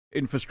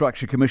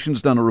Infrastructure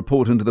Commission's done a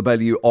report into the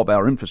value of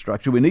our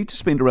infrastructure. We need to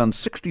spend around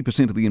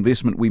 60% of the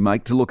investment we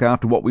make to look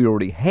after what we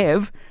already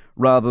have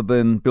rather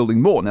than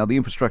building more. Now, the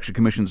Infrastructure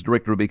Commission's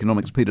Director of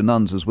Economics, Peter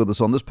Nunns, is with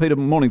us on this. Peter,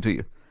 morning to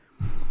you.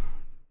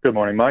 Good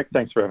morning, Mike.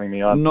 Thanks for having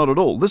me on. Not at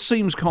all. This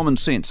seems common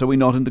sense. Are we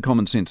not into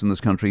common sense in this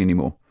country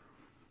anymore?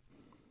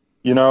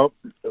 You know,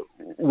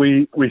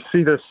 we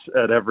see this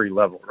at every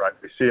level, right?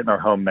 We see it in our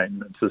home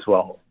maintenance as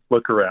well.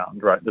 Look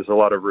around, right? There's a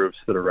lot of roofs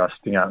that are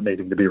rusting out,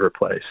 needing to be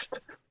replaced.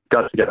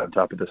 Got to get on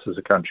top of this as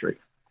a country.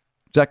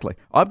 Exactly.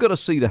 I've got a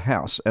cedar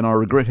house, and I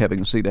regret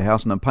having a cedar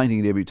house, and I'm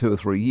painting it every 2 or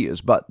 3 years.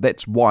 But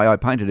that's why I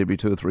paint it every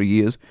 2 or 3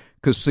 years,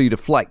 because cedar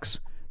flakes.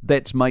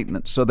 That's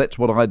maintenance. So that's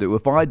what I do.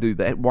 If I do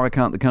that, why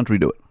can't the country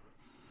do it?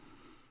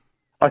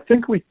 I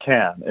think we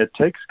can. It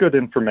takes good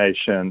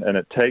information, and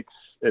it takes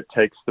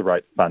the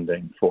right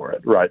funding for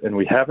it, right? And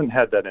we haven't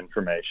had that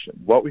information.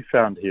 What we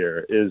found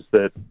here is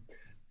that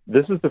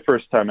this is the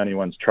first time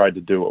anyone's tried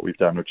to do what we've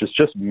done, which is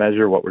just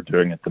measure what we're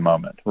doing at the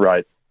moment,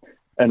 right?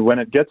 And when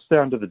it gets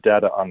down to the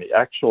data on the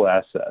actual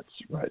assets,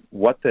 right,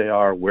 what they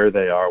are, where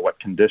they are, what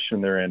condition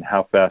they're in,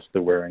 how fast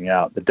they're wearing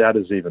out, the data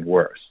is even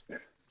worse.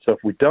 So if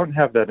we don't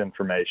have that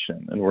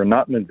information and we're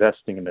not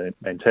investing in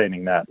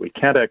maintaining that, we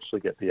can't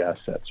actually get the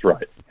assets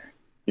right.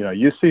 You know,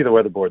 you see the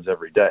weather boards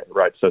every day,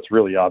 right? So it's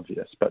really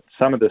obvious. But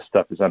some of this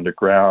stuff is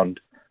underground.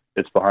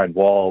 It's behind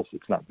walls.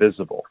 It's not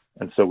visible.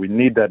 And so we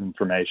need that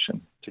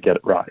information to get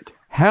it right.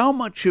 How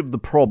much of the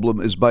problem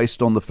is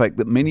based on the fact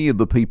that many of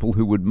the people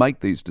who would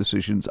make these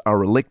decisions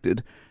are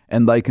elected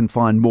and they can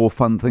find more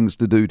fun things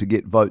to do to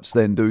get votes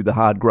than do the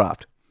hard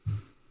graft?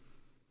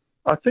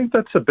 I think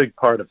that's a big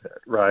part of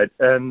it, right?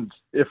 And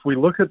if we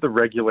look at the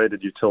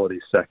regulated utility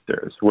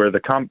sectors, where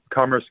the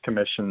Commerce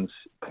Commission's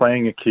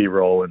playing a key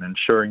role in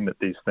ensuring that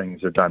these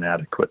things are done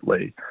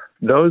adequately,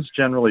 those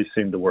generally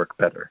seem to work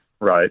better,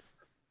 right?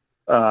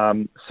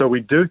 So we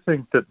do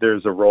think that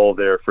there's a role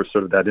there for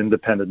sort of that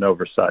independent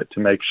oversight to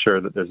make sure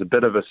that there's a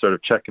bit of a sort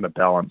of check and a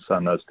balance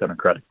on those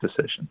democratic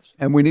decisions.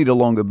 And we need a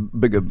longer,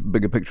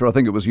 bigger picture. I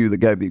think it was you that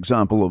gave the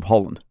example of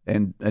Holland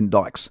and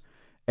Dykes.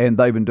 And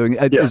they've been doing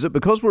it. Yeah. Is it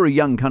because we're a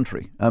young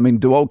country? I mean,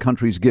 do old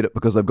countries get it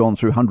because they've gone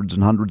through hundreds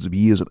and hundreds of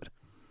years of it?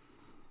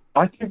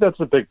 I think that's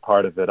a big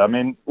part of it. I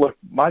mean, look,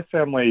 my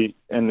family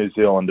in New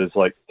Zealand is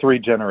like 3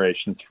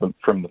 generations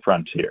from the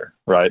frontier,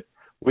 right?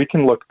 We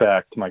can look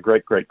back to my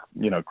great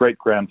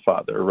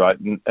grandfather, right?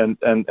 And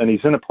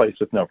he's in a place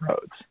with no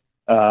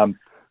roads.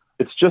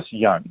 It's just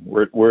young.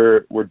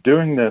 We're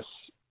doing this,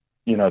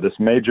 you know, this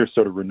major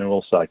sort of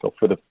renewal cycle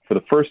for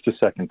the first or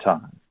second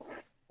time,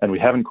 and we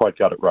haven't quite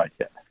got it right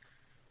yet.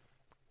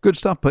 Good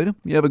stuff, Peter.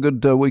 You have a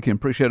good weekend.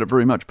 Appreciate it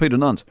very much. Peter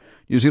Nunns,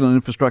 New Zealand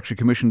Infrastructure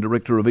Commission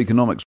Director of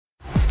Economics.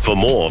 For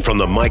more from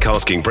the Mike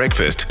Hosking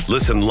Breakfast,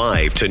 listen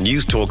live to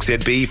News Talk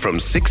ZB from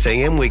 6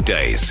 a.m.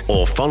 weekdays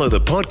or follow the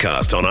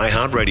podcast on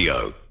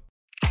iHeartRadio.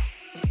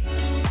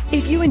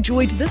 If you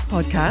enjoyed this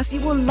podcast,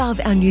 you will love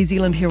our New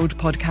Zealand Herald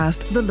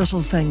podcast, The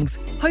Little Things,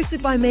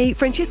 hosted by me,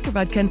 Francesca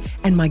Rudkin,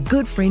 and my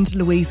good friend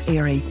Louise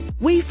Airy.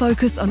 We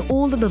focus on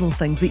all the little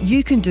things that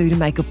you can do to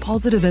make a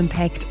positive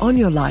impact on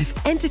your life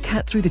and to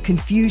cut through the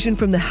confusion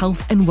from the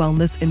health and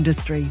wellness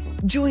industry.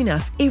 Join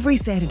us every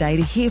Saturday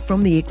to hear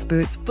from the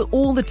experts for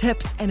all the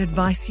tips and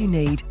advice you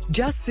need.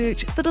 Just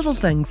search The Little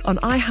Things on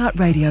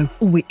iHeartRadio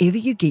or wherever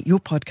you get your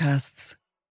podcasts.